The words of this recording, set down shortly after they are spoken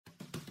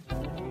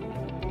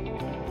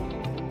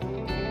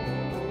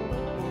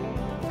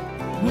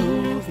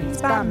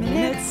Movies by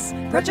Minutes,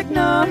 project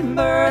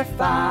number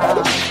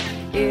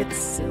 5. It's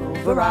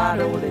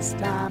Silverado this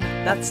time,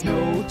 that's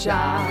no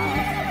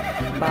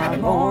jive. By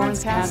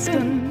Lawrence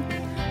Kasdan,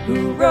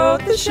 who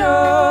wrote the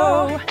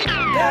show.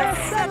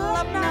 Let's settle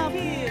up now,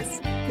 kids,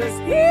 'cause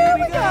here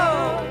we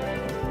go.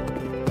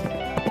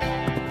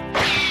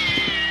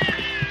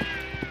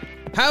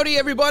 Howdy,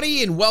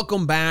 everybody, and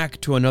welcome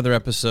back to another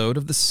episode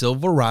of the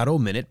Silverado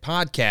Minute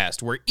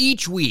Podcast, where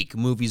each week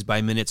Movies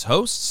by Minutes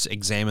hosts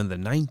examine the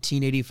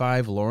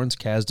 1985 Lawrence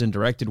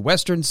Kasdan-directed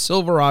Western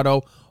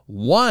Silverado,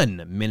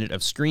 1 minute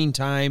of screen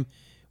time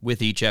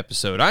with each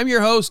episode. I'm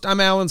your host,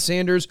 I'm Alan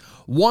Sanders,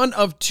 one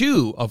of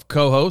two of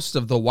co-hosts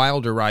of the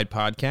Wilder Ride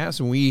podcast,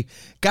 and we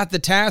got the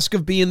task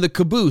of being the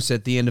caboose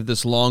at the end of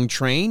this long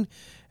train.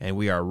 And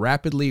we are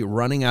rapidly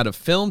running out of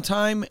film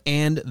time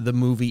and the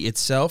movie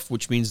itself,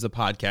 which means the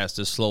podcast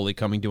is slowly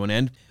coming to an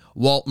end.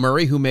 Walt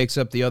Murray, who makes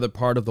up the other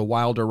part of the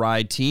Wilder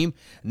Ride team,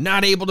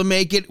 not able to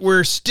make it.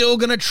 We're still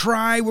going to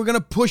try. We're going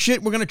to push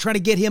it. We're going to try to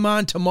get him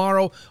on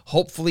tomorrow.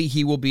 Hopefully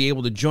he will be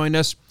able to join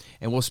us,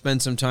 and we'll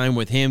spend some time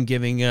with him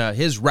giving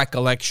his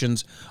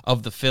recollections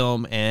of the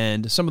film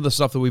and some of the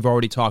stuff that we've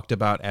already talked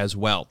about as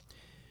well.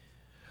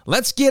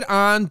 Let's get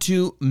on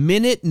to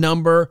minute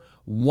number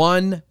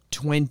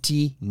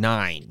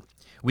 129.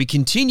 We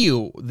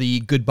continue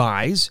the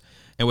goodbyes,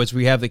 in which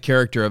we have the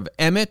character of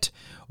Emmett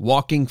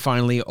walking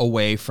finally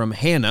away from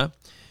Hannah.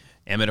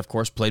 Emmett, of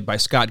course, played by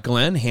Scott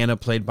Glenn. Hannah,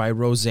 played by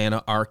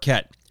Rosanna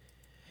Arquette.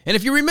 And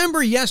if you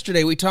remember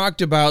yesterday, we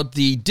talked about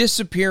the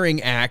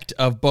disappearing act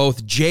of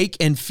both Jake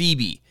and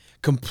Phoebe,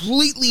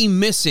 completely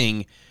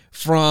missing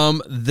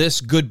from this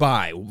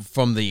goodbye,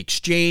 from the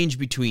exchange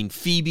between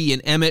Phoebe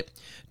and Emmett,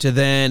 to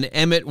then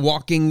Emmett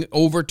walking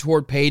over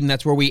toward Peyton.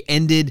 That's where we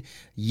ended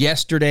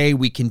yesterday.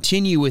 We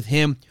continue with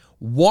him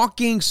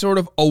walking sort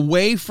of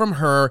away from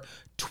her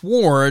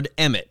toward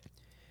Emmett.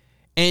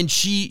 And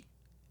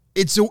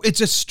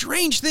it's a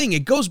strange thing.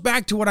 It goes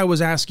back to what I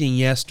was asking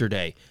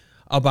yesterday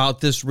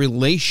about this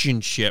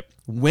relationship.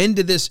 When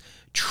did this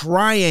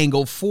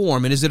triangle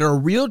form? And is it a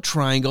real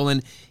triangle?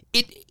 And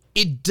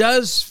it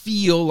does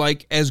feel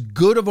like, as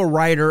good of a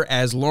writer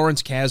as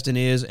Lawrence Kasdan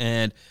is,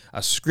 and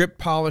a script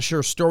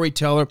polisher,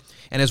 storyteller,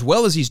 and as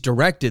well as he's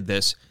directed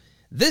this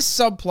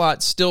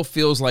subplot still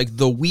feels like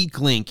the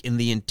weak link in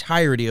the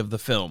entirety of the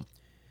film.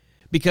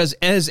 Because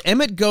as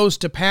Emmett goes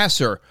to pass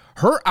her,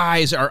 her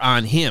eyes are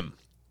on him.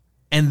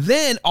 And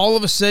then all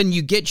of a sudden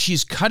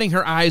she's cutting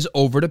her eyes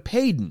over to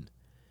Peyton.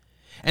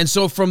 And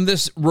so from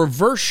this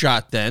reverse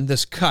shot then,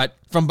 this cut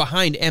from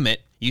behind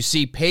Emmett, you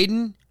see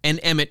Peyton and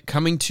Emmett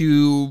coming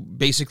to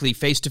basically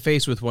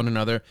face-to-face with one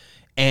another,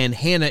 and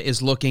Hannah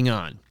is looking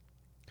on.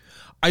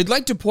 I'd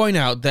like to point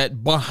out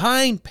that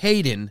behind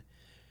Peyton,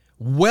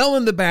 well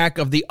in the back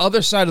of the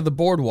other side of the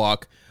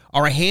boardwalk,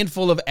 are a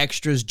handful of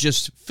extras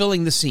just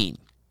filling the scene.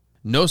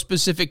 No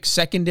specific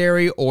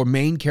secondary or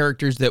main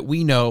characters that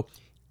we know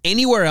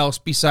anywhere else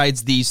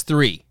besides these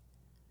three.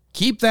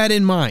 Keep that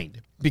in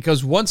mind,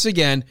 because once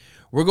again,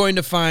 we're going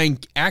to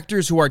find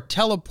actors who are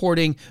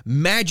teleporting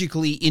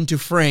magically into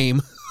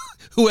frame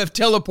who have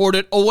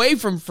teleported away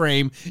from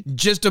frame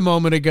just a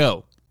moment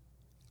ago.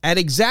 At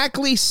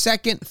exactly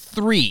second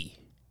 3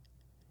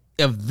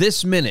 of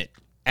this minute,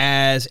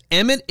 as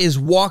Emmett is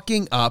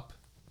walking up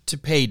to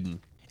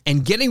Peyton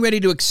and getting ready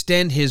to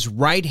extend his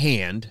right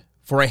hand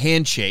for a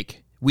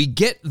handshake, we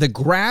get the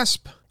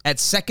grasp at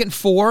second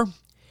 4,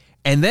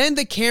 and then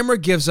the camera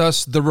gives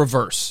us the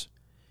reverse,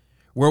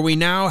 where we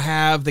now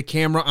have the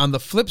camera on the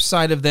flip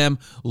side of them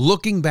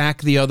looking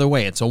back the other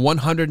way. It's a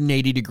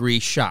 180-degree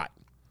shot.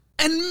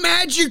 And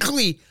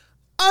magically,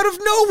 out of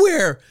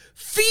nowhere,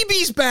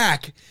 Phoebe's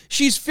back.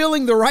 She's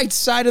filling the right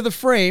side of the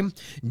frame,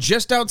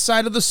 just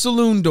outside of the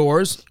saloon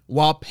doors,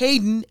 while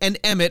Peyton and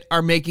Emmett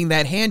are making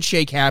that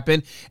handshake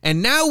happen.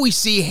 And now we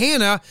see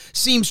Hannah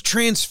seems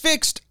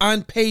transfixed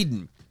on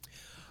Peyton.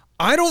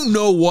 I don't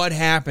know what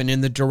happened in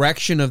the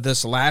direction of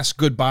this last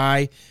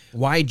goodbye,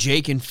 why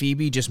Jake and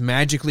Phoebe just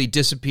magically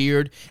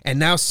disappeared, and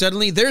now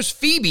suddenly there's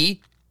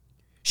Phoebe.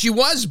 She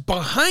was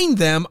behind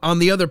them on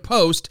the other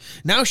post.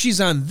 Now she's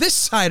on this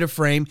side of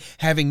frame,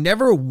 having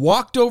never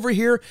walked over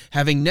here,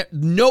 having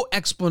no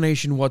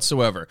explanation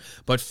whatsoever.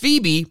 But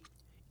Phoebe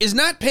is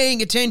not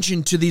paying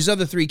attention to these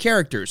other three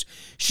characters.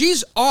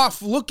 She's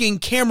off looking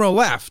camera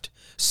left,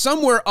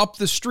 somewhere up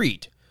the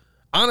street.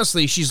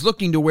 Honestly, she's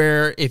looking to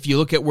where, if you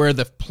look at where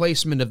the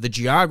placement of the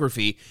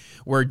geography,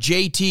 where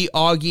JT,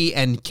 Augie,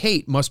 and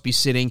Kate must be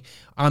sitting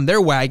on their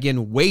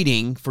wagon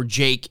waiting for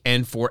Jake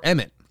and for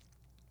Emmett.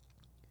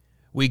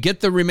 We get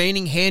the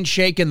remaining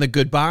handshake and the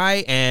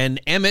goodbye, and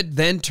Emmett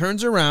then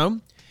turns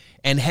around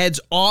and heads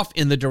off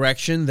in the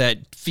direction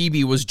that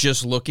Phoebe was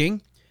just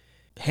looking.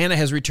 Hannah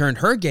has returned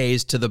her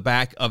gaze to the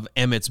back of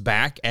Emmett's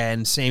back,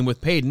 and same with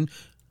Peyton.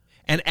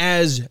 And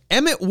as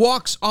Emmett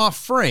walks off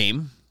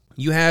frame,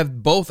 you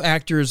have both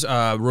actors,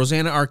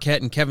 Rosanna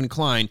Arquette and Kevin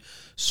Kline,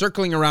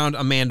 circling around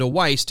Amanda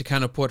Weiss to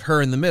kind of put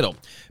her in the middle.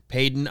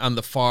 Peyton on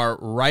the far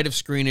right of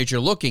screen as you're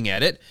looking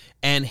at it,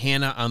 and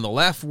Hannah on the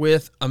left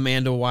with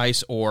Amanda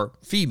Weiss or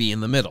Phoebe in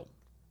the middle.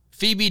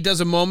 Phoebe does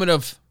a moment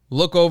of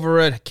look over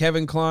at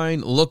Kevin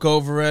Kline, look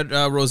over at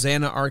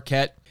Rosanna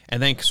Arquette,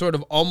 and then sort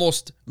of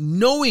almost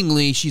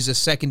knowingly she's a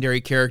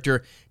secondary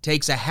character,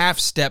 takes a half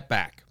step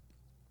back.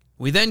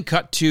 We then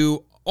cut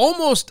to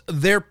almost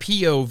their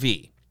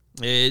POV.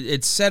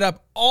 It's set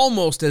up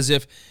almost as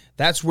if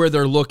that's where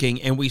they're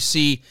looking, and we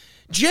see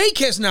Jake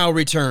has now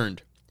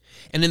returned.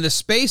 And in the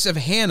space of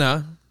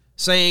Hannah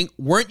saying,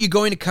 weren't you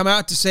going to come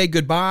out to say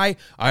goodbye?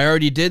 I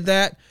already did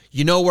that.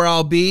 You know where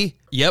I'll be?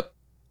 Yep.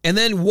 And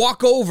then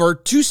walk over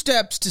 2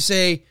 steps to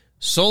say,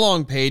 so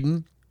long,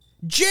 Paden.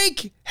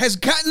 Jake has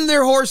gotten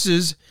their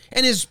horses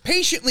and is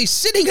patiently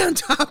sitting on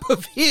top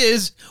of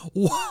his,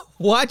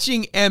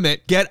 watching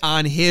Emmett get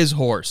on his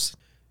horse.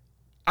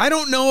 I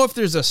don't know if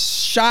there's a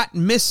shot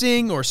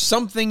missing or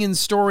something in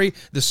story.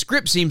 The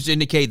script seems to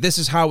indicate this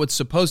is how it's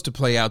supposed to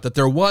play out, that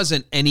there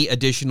wasn't any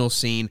additional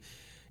scene.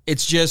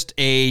 It's just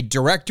a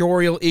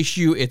directorial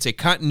issue. It's a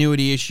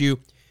continuity issue.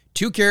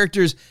 2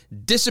 characters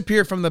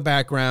disappear from the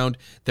background.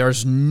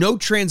 There's no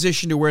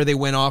transition to where they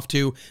went off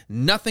to.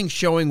 Nothing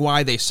showing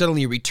why they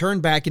suddenly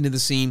returned back into the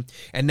scene.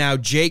 And now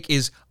Jake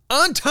is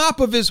on top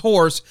of his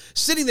horse,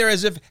 sitting there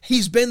as if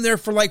he's been there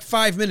for like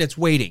 5 minutes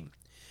waiting.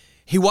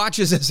 He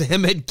watches as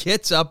Emmett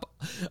gets up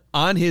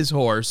on his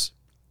horse.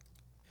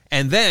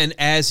 And then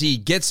as he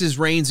gets his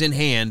reins in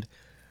hand,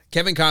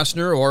 Kevin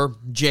Costner, or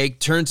Jake,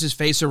 turns his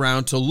face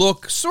around to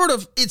look sort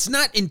of, it's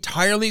not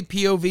entirely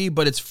POV,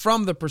 but it's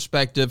from the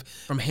perspective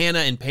from Hannah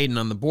and Paden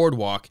on the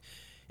boardwalk.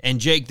 And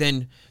Jake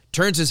then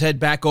turns his head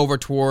back over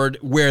toward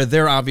where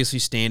they're obviously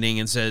standing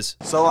and says,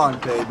 so long,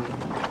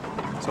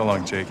 Paden. So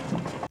long, Jake.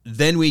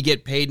 Then we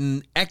get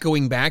Paden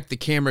echoing back. The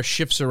camera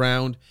shifts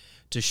around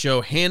to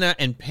show Hannah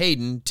and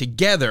Paden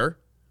together.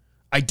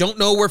 I don't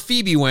know where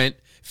Phoebe went.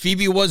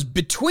 Phoebe was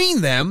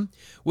between them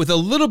with a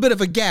little bit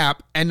of a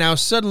gap, and now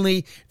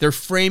suddenly they're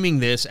framing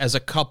this as a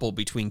couple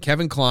between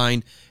Kevin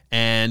Kline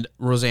and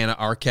Rosanna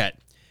Arquette.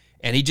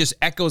 And he just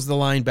echoes the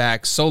line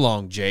back, so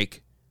long,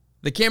 Jake.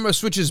 The camera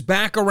switches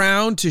back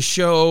around to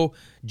show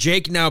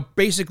Jake now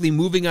basically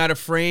moving out of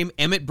frame,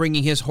 Emmett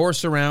bringing his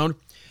horse around,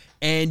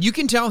 and you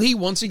can tell he,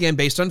 once again,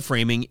 based on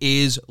framing,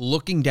 is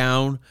looking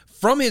down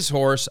from his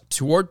horse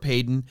toward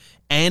Paden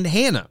and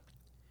Hannah.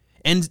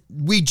 And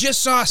we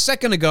just saw a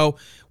second ago,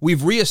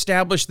 we've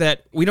reestablished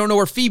that we don't know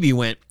where Phoebe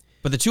went,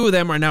 but the 2 of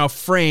them are now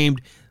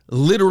framed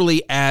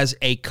literally as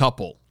a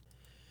couple.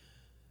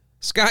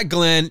 Scott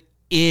Glenn,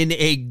 in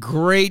a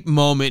great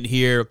moment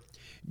here,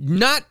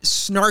 not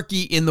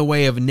snarky in the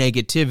way of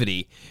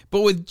negativity,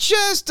 but with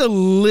just a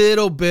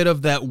little bit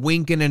of that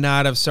wink and a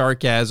nod of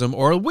sarcasm,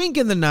 or a wink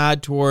and the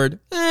nod toward,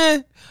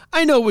 I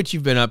know what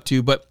you've been up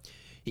to, but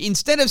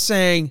instead of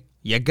saying,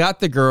 you got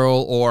the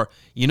girl, or,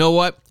 you know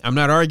what, I'm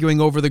not arguing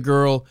over the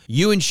girl,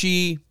 you and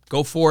she,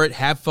 go for it,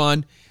 have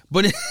fun.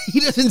 But he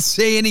doesn't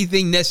say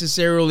anything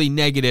necessarily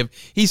negative.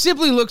 He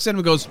simply looks at him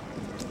and goes,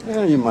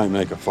 Yeah, you might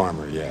make a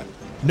farmer yet.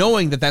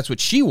 Knowing that that's what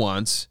she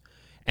wants,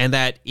 and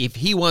that if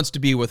he wants to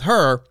be with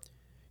her,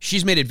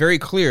 she's made it very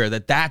clear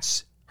that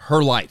that's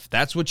her life.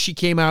 That's what she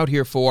came out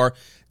here for.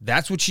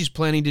 That's what she's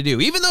planning to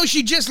do. Even though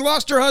she just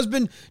lost her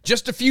husband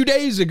just a few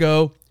days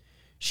ago,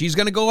 she's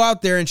going to go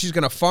out there and she's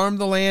going to farm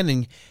the land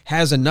and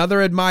has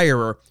another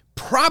admirer.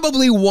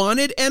 Probably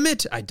wanted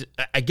Emmett. I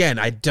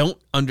don't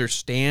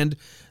understand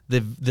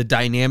the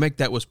dynamic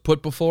that was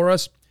put before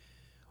us,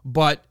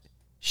 but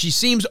she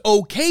seems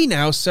okay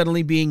now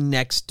suddenly being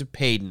next to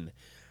Paden.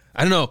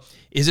 I don't know.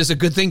 Is this a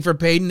good thing for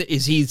Paden?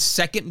 Is he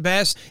second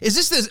best? Is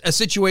this a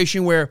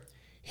situation where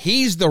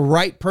he's the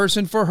right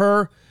person for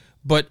her,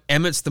 but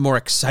Emmett's the more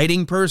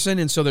exciting person,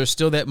 and so there's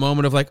still that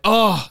moment of like,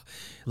 oh,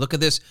 look at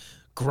this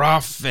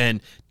gruff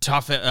and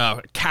tough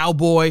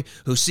cowboy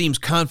who seems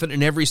confident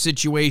in every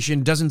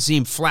situation, doesn't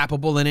seem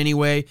flappable in any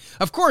way.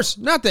 Of course,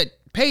 not that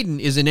Paden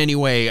is in any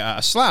way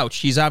a slouch.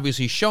 He's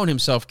obviously shown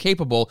himself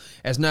capable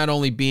as not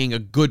only being a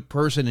good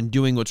person and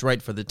doing what's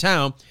right for the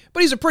town,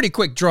 but he's a pretty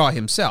quick draw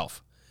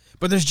himself.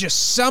 But there's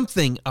just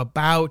something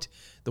about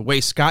the way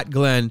Scott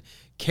Glenn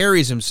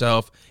carries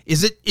himself.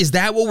 Is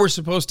that what we're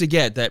supposed to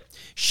get? That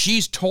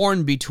she's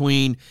torn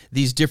between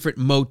these different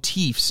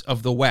motifs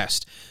of the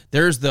West.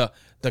 There's the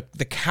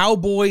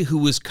cowboy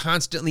who is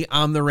constantly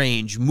on the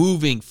range,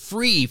 moving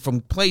free from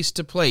place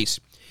to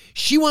place.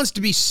 She wants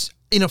to be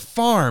in a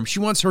farm. She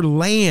wants her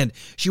land.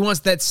 She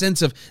wants that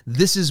sense of,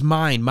 this is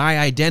mine, my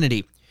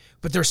identity.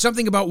 But there's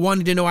something about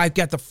wanting to know I've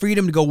got the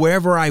freedom to go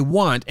wherever I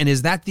want, and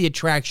is that the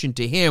attraction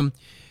to him?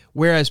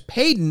 Whereas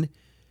Paden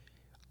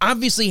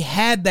obviously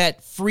had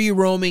that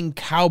free-roaming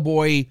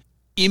cowboy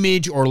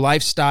image or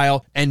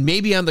lifestyle, and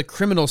maybe on the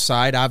criminal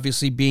side,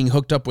 obviously being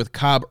hooked up with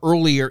Cobb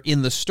earlier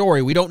in the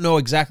story. We don't know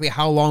exactly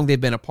how long they've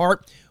been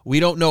apart. We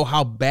don't know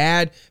how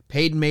bad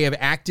Paden may have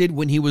acted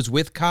when he was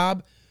with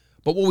Cobb.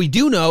 But what we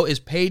do know is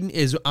Paden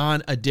is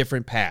on a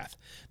different path.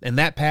 And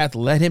that path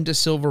led him to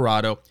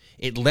Silverado.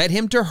 It led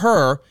him to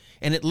her,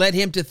 and it led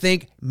him to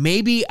think,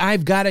 maybe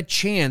I've got a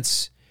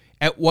chance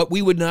at what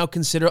we would now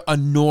consider a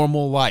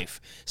normal life.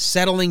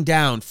 Settling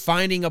down,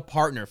 finding a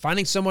partner,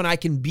 finding someone I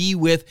can be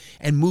with,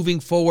 and moving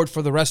forward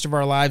for the rest of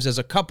our lives as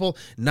a couple,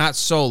 not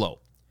solo.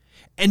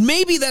 And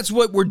maybe that's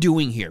what we're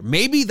doing here.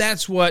 Maybe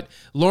that's what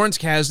Lawrence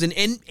Kasdan,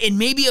 in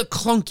maybe a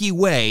clunky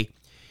way,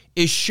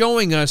 is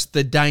showing us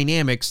the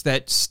dynamics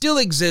that still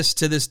exist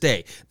to this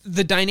day.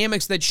 The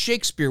dynamics that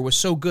Shakespeare was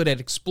so good at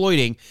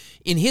exploiting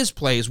in his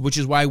plays, which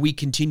is why we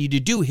continue to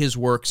do his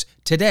works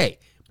today.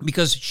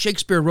 Because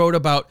Shakespeare wrote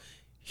about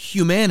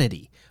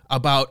humanity,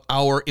 about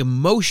our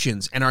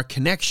emotions and our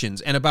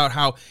connections, and about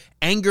how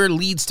anger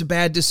leads to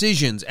bad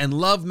decisions and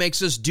love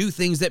makes us do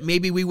things that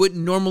maybe we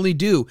wouldn't normally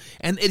do.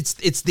 And it's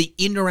the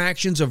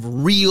interactions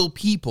of real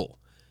people.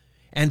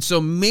 And so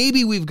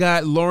maybe we've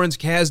got Lawrence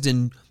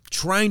Kasdan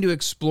trying to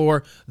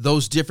explore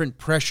those different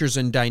pressures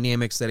and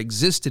dynamics that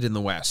existed in the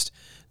West.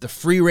 The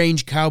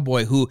free-range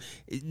cowboy who,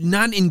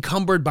 not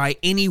encumbered by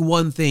any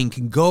one thing,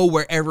 can go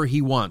wherever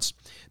he wants.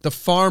 The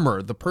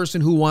farmer, the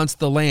person who wants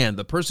the land,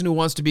 the person who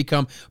wants to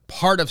become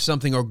part of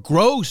something or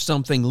grow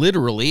something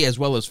literally as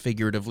well as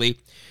figuratively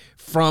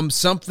from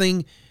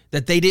something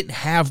that they didn't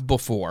have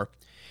before.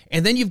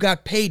 And then you've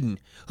got Paden,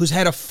 who's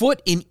had a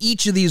foot in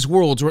each of these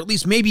worlds, or at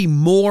least maybe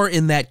more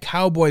in that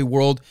cowboy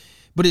world,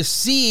 but is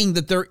seeing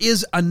that there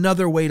is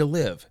another way to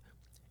live.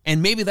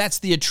 And maybe that's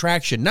the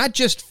attraction, not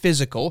just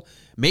physical.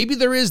 Maybe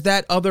there is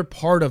that other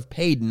part of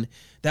Paden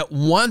that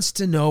wants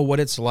to know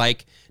what it's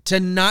like to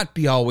not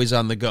be always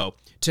on the go,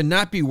 to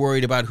not be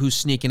worried about who's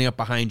sneaking up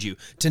behind you,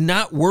 to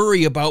not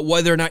worry about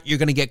whether or not you're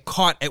going to get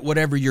caught at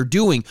whatever you're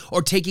doing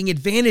or taking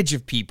advantage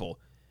of people.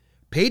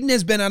 Paden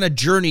has been on a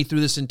journey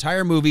through this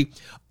entire movie.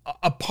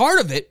 A part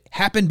of it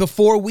happened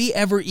before we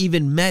ever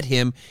even met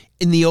him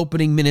in the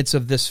opening minutes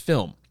of this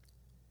film.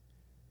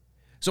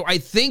 So I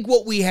think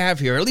what we have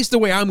here, at least the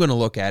way I'm going to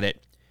look at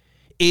it,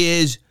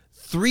 is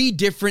three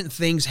different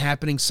things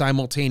happening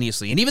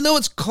simultaneously. And even though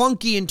it's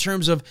clunky in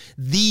terms of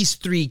these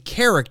three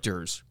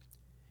characters,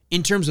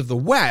 in terms of the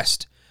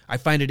West, I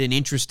find it an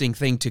interesting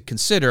thing to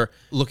consider,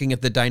 looking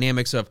at the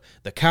dynamics of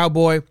the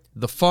cowboy,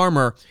 the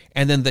farmer,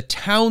 and then the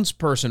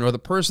townsperson, or the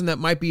person that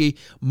might be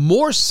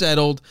more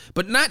settled,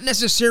 but not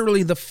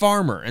necessarily the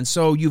farmer. And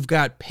so you've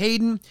got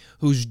Paden,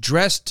 who's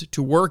dressed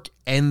to work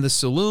in the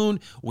saloon.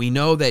 We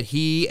know that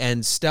he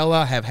and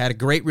Stella have had a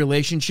great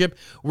relationship.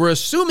 We're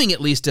assuming, at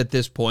least at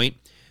this point,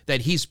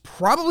 that he's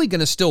probably going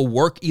to still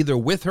work either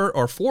with her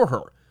or for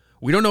her.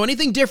 We don't know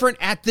anything different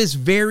at this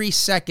very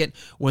second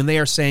when they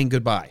are saying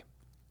goodbye.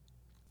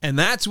 And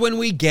that's when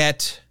we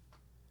get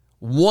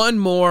one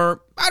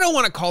more, I don't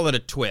want to call it a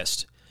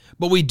twist,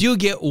 but we do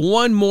get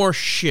one more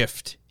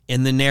shift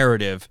in the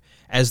narrative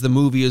as the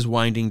movie is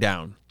winding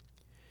down.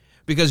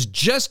 Because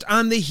just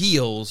on the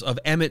heels of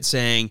Emmett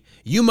saying,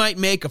 "You might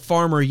make a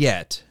farmer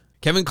yet,"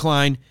 Kevin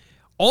Kline,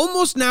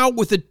 almost now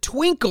with a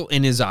twinkle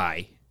in his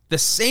eye,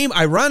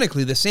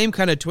 ironically, the same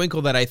kind of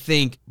twinkle that I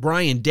think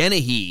Brian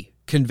Dennehy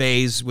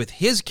conveys with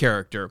his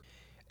character,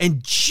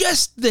 and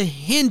just the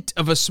hint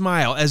of a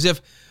smile, as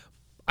if,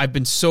 I've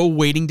been so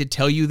waiting to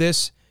tell you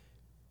this.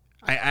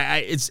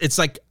 It's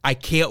like I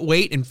can't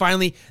wait, and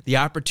finally the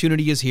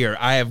opportunity is here.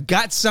 I have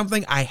got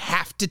something I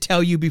have to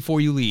tell you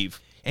before you leave.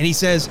 And he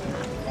says,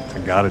 I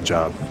got a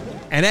job.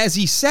 And as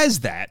he says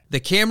that, the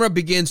camera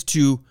begins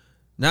to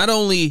not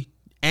only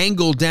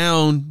angle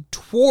down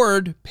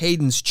toward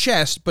Paden's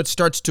chest, but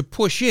starts to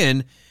push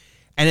in.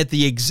 And at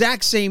the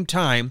exact same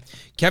time,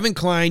 Kevin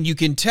Kline, you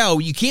can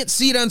tell, you can't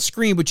see it on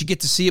screen, but you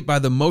get to see it by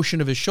the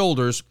motion of his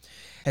shoulders,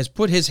 has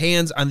put his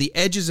hands on the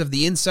edges of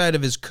the inside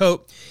of his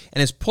coat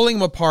and is pulling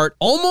them apart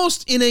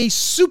almost in a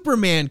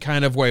Superman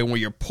kind of way, where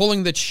you're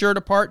pulling the shirt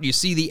apart, you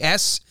see the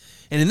S,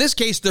 and in this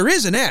case, there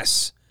is an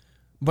S,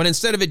 but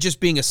instead of it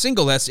just being a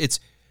single S, it's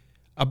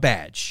a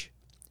badge.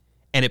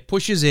 And it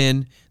pushes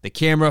in, the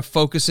camera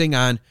focusing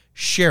on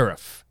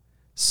Sheriff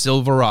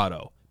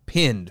Silverado,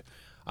 pinned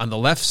on the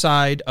left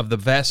side of the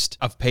vest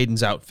of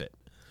Paden's outfit,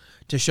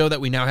 to show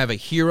that we now have a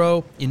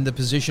hero in the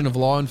position of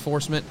law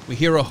enforcement. We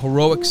hear a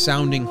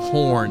heroic-sounding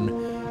horn,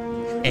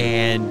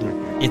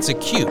 and it's a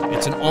cue.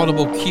 It's an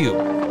audible cue.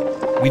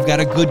 We've got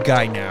a good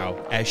guy now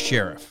as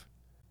sheriff.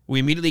 We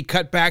immediately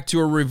cut back to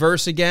a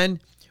reverse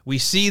again. We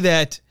see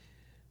that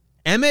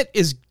Emmett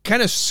is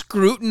kind of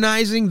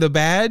scrutinizing the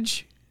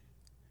badge,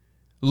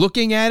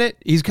 looking at it.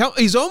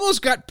 He's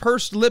almost got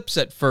pursed lips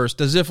at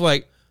first, as if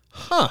like,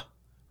 huh,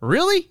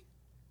 really?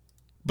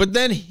 But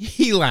then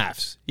he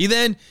laughs.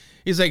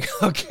 He's like,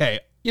 okay,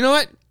 you know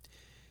what?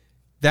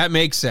 That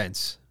makes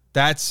sense.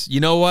 You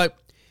know what?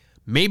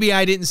 Maybe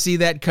I didn't see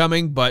that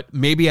coming, but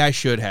maybe I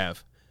should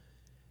have.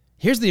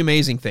 Here's the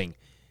amazing thing.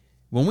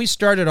 When we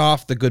started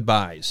off the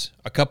goodbyes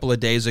a couple of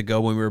days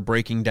ago, when we were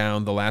breaking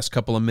down the last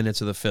couple of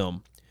minutes of the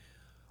film,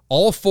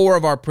 all four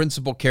of our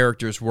principal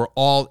characters were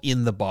all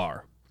in the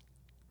bar.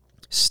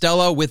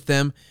 Stella with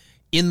them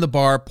in the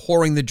bar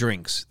pouring the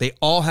drinks. They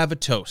all have a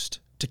toast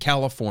to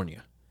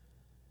California.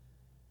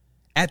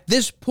 At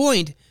this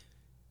point,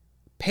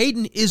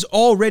 Paden is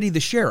already the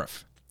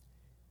sheriff.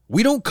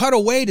 We don't cut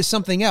away to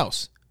something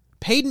else.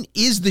 Paden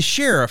is the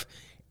sheriff,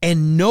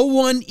 and no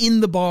one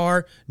in the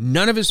bar,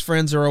 none of his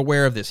friends are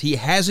aware of this. He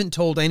hasn't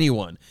told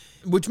anyone,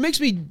 which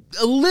makes me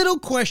a little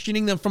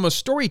questioning them from a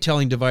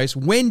storytelling device.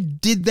 When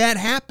did that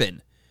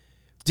happen?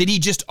 Did he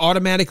just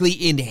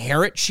automatically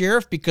inherit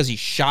sheriff because he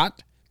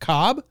shot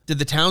Cobb? Did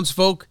the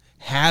townsfolk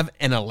have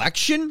an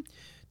election?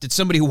 Did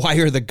somebody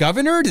wire the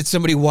governor? Did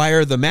somebody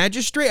wire the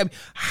magistrate? I mean,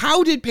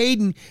 how did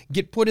Payton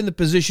get put in the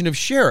position of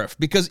sheriff?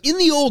 Because in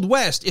the Old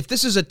West, if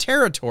this is a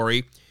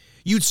territory,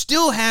 you'd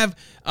still have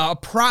a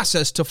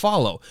process to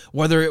follow,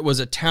 whether it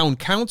was a town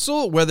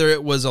council, whether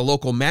it was a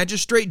local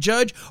magistrate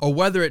judge, or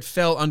whether it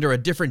fell under a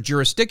different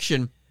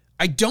jurisdiction.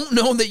 I don't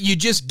know that you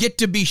just get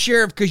to be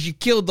sheriff because you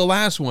killed the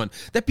last one.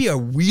 That'd be a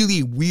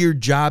really weird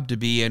job to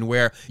be in,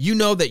 where you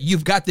know that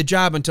you've got the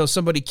job until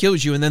somebody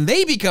kills you and then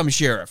they become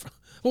sheriff.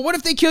 Well, what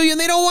if they kill you and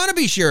they don't want to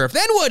be sheriff?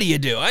 Then what do you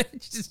do?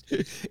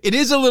 It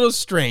is a little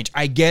strange.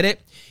 I get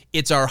it.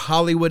 It's our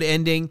Hollywood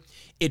ending.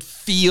 It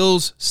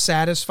feels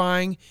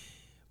satisfying.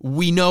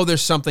 We know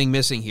there's something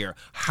missing here.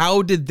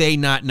 How did they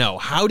not know?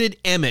 How did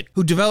Emmett,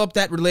 who developed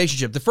that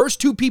relationship, the first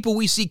two people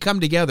we see come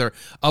together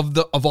of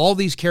all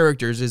these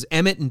characters is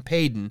Emmett and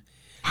Payton,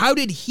 how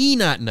did he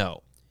not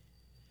know?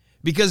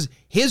 Because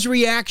his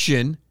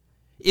reaction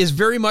is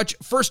very much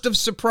first of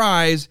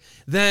surprise,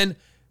 then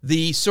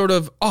the sort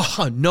of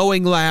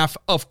knowing laugh,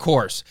 of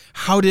course.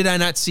 How did I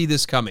not see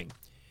this coming?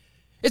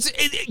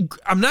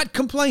 I'm not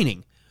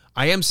complaining.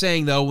 I am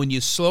saying, though, when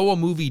you slow a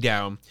movie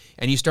down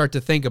and you start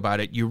to think about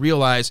it, you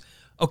realize,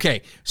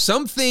 okay,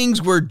 some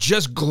things we're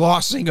just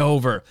glossing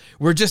over.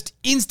 We're just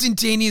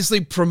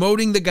instantaneously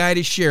promoting the guy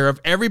to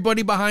sheriff.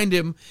 Everybody behind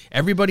him,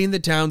 everybody in the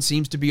town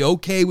seems to be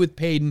okay with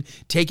Payton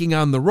taking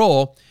on the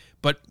role.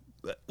 But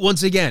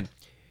once again,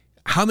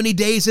 how many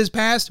days has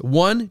passed?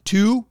 1,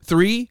 2,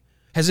 3?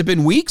 Has it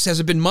been weeks? Has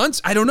it been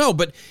months? I don't know.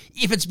 But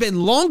if it's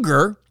been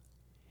longer,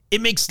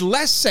 it makes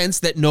less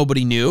sense that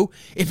nobody knew.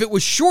 If it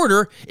was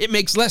shorter, it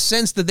makes less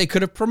sense that they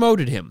could have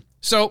promoted him.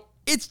 So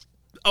it's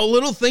a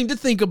little thing to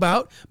think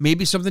about,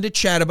 maybe something to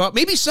chat about.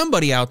 Maybe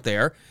somebody out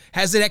there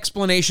has an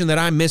explanation that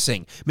I'm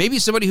missing. Maybe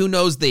somebody who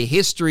knows the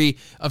history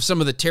of some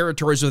of the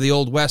territories of the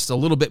Old West a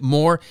little bit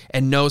more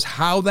and knows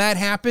how that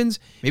happens.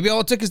 Maybe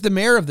all it took is the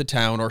mayor of the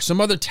town or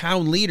some other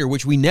town leader,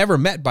 which we never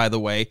met, by the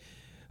way,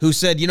 who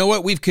said, you know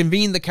what, we've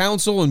convened the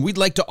council and we'd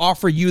like to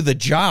offer you the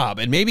job.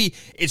 And maybe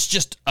it's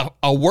just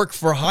a work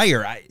for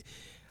hire.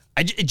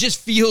 It just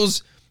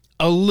feels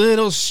a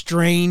little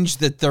strange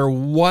that there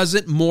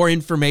wasn't more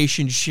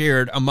information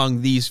shared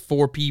among these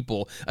four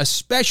people,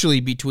 especially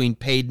between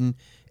Payton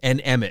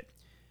and Emmett.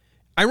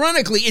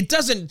 Ironically, it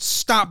doesn't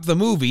stop the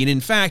movie. And in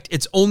fact,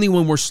 it's only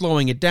when we're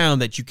slowing it down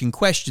that you can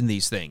question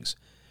these things.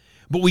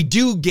 But we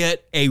do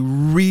get a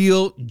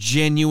real,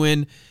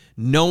 genuine,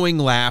 knowing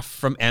laugh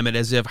from Emmett,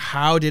 as if,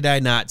 how did I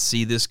not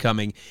see this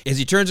coming? As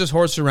he turns his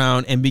horse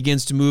around and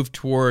begins to move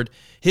toward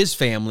his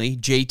family,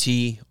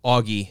 JT,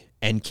 Augie,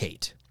 and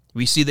Kate.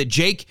 We see that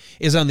Jake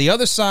is on the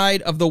other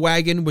side of the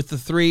wagon with the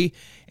three,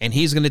 and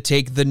he's going to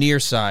take the near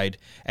side,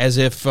 as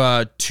if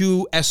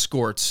two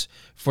escorts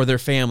for their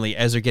family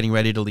as they're getting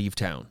ready to leave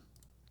town.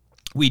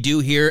 We do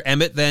hear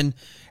Emmett then,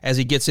 as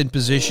he gets in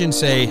position,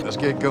 say, Let's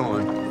get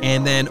going.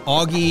 And then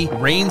Augie,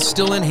 reins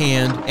still in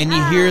hand, and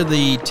you hear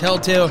the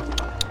telltale,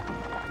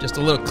 just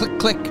a little click,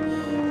 click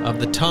of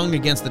the tongue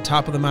against the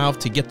top of the mouth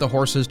to get the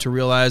horses to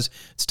realize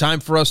it's time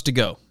for us to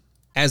go.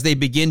 As they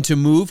begin to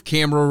move,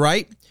 camera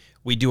right,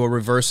 we do a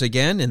reverse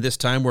again, and this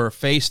time we're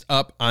faced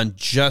up on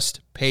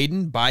just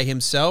Payton by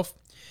himself,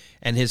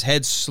 and his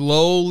head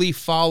slowly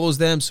follows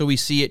them, so we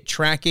see it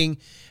tracking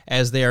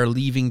as they are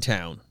leaving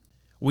town.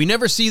 We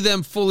never see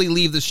them fully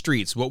leave the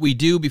streets. What we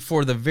do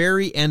before the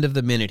very end of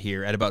the minute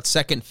here, at about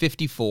second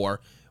 54,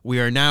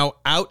 we are now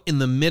out in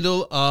the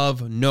middle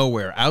of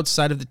nowhere,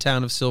 outside of the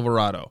town of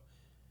Silverado.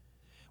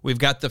 We've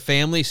got the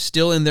family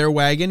still in their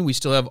wagon. We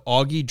still have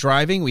Augie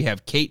driving. We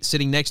have Kate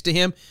sitting next to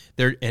him,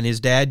 and his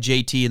dad,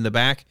 JT, in the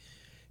back.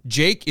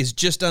 Jake is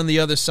just on the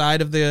other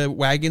side of the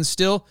wagon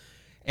still,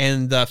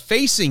 and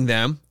facing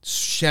them,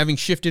 having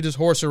shifted his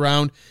horse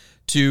around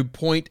to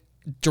point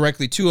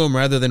directly to him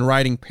rather than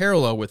riding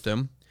parallel with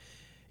them,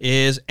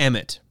 is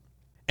Emmett.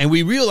 And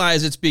we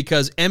realize it's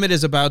because Emmett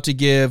is about to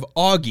give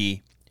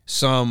Augie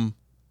some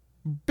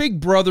big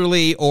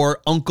brotherly or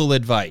uncle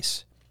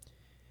advice.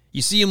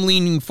 You see him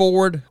leaning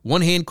forward,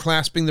 one hand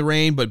clasping the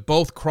rein, but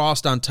both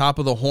crossed on top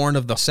of the horn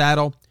of the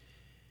saddle.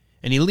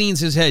 And he leans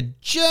his head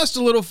just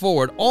a little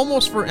forward,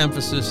 almost for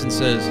emphasis, and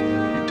says,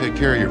 Take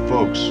care of your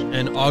folks.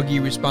 And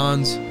Augie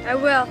responds, I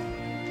will.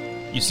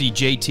 You see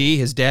JT,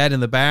 his dad, in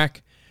the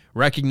back,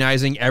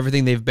 recognizing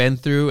everything they've been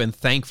through and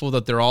thankful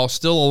that they're all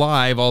still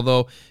alive,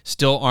 although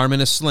still arm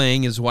in a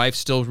sling, his wife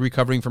still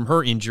recovering from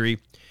her injury,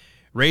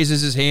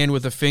 raises his hand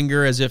with a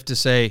finger as if to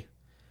say,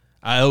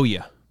 I owe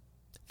you.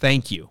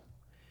 Thank you.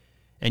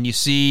 And you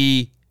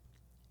see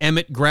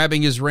Emmett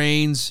grabbing his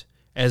reins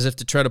as if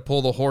to try to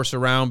pull the horse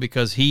around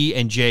because he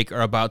and Jake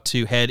are about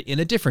to head in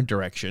a different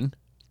direction.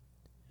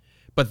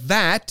 But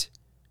that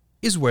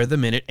is where the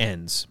minute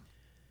ends.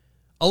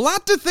 A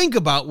lot to think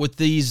about with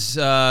these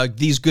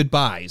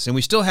goodbyes, and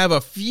we still have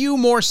a few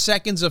more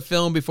seconds of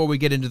film before we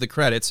get into the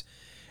credits.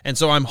 And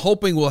so I'm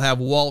hoping we'll have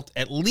Walt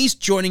at least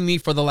joining me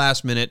for the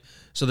last minute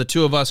so the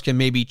two of us can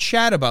maybe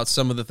chat about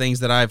some of the things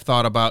that I've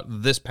thought about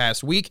this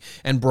past week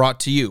and brought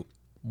to you.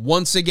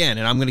 once again,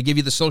 and I'm going to give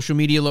you the social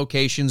media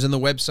locations and the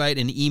website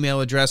and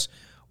email address.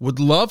 Would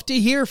love to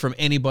hear from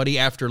anybody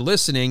after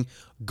listening,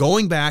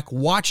 going back,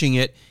 watching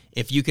it,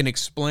 if you can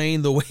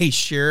explain the way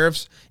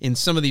sheriffs in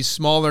some of these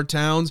smaller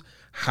towns,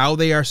 how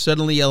they are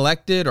suddenly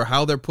elected or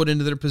how they're put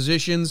into their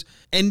positions,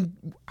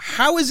 and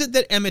how is it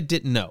that Emmett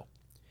didn't know?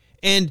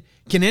 And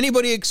can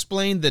anybody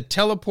explain the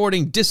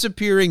teleporting,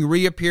 disappearing,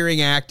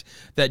 reappearing act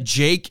that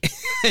Jake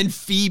and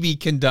Phoebe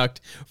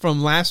conduct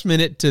from last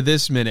minute to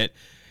this minute?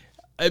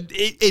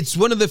 It's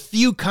one of the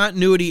few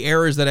continuity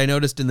errors that I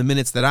noticed in the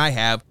minutes that I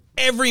have.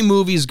 Every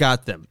movie's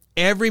got them.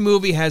 Every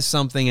movie has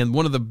something, and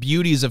one of the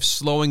beauties of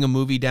slowing a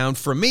movie down,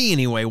 for me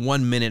anyway,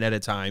 1 minute at a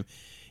time,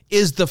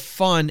 is the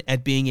fun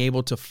at being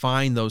able to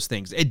find those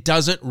things. It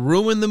doesn't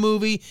ruin the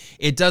movie.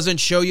 It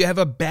doesn't show you have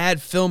a bad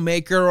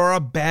filmmaker or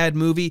a bad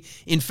movie.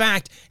 In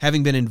fact,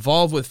 having been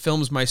involved with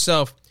films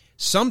myself,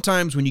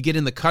 sometimes when you get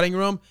in the cutting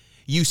room,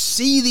 you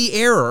see the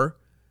error,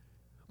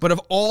 but of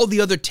all the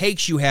other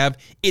takes you have,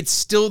 it's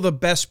still the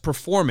best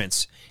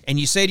performance. And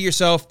you say to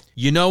yourself,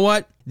 you know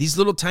what? These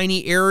little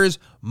tiny errors,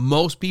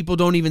 most people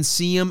don't even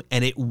see them,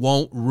 and it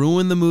won't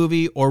ruin the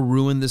movie or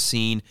ruin the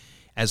scene.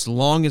 As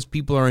long as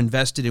people are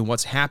invested in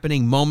what's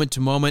happening moment to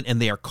moment and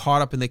they are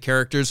caught up in the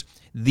characters,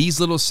 these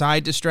little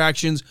side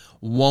distractions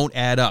won't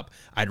add up.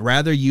 I'd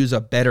rather use a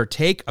better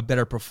take, a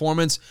better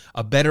performance,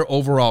 a better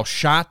overall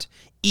shot,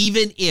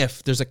 even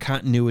if there's a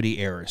continuity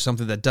error,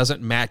 something that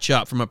doesn't match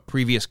up from a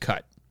previous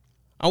cut.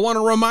 I want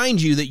to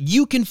remind you that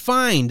you can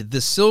find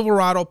the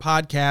Silverado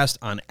podcast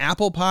on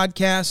Apple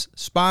Podcasts,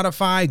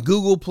 Spotify,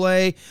 Google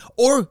Play,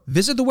 or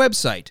visit the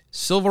website,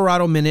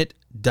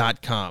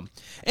 silveradominute.com.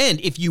 And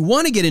if you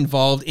want to get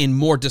involved in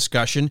more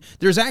discussion,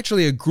 there's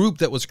actually a group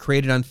that was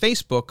created on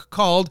Facebook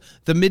called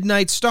The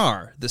Midnight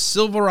Star, the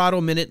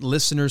Silverado Minute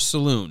Listeners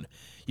Saloon.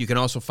 You can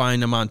also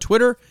find them on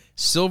Twitter,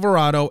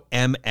 Silverado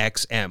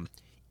MXM.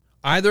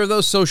 Either of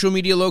those social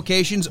media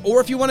locations,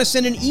 or if you want to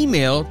send an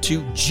email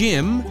to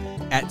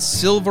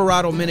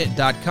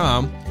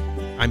jim@silveradominute.com,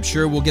 I'm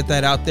sure we'll get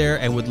that out there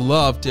and would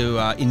love to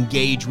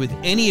engage with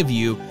any of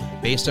you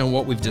based on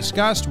what we've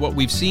discussed, what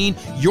we've seen,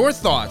 your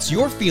thoughts,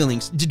 your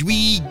feelings. Did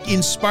we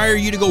inspire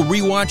you to go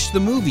rewatch the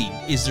movie?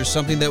 Is there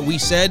something that we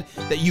said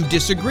that you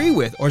disagree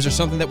with? Or is there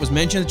something that was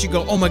mentioned that you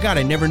go, oh my God,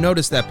 I never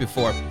noticed that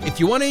before? If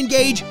you want to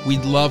engage,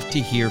 we'd love to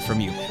hear from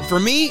you. For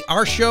me,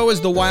 our show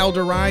is The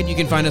Wilder Ride. You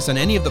can find us on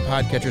any of the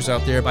podcatchers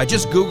out there by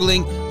just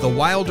Googling The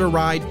Wilder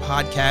Ride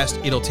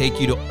Podcast. It'll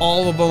take you to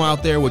all of them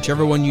out there,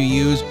 whichever one you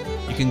use.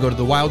 You can go to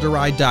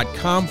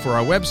thewilderride.com for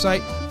our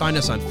website. Find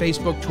us on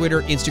Facebook,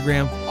 Twitter,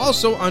 Instagram,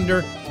 also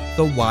under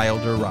The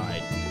Wilder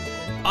Ride.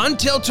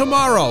 Until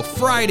tomorrow,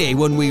 Friday,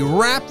 when we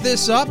wrap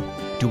this up,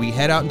 do we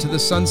head out into the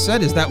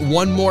sunset? Is that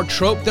one more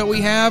trope that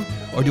we have?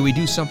 Or do we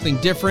do something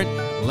different?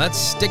 Let's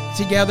stick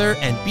together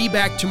and be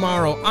back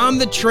tomorrow on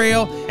the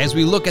trail as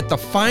we look at the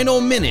final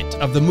minute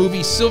of the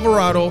movie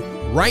Silverado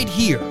right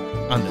here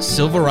on the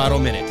Silverado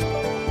Minute.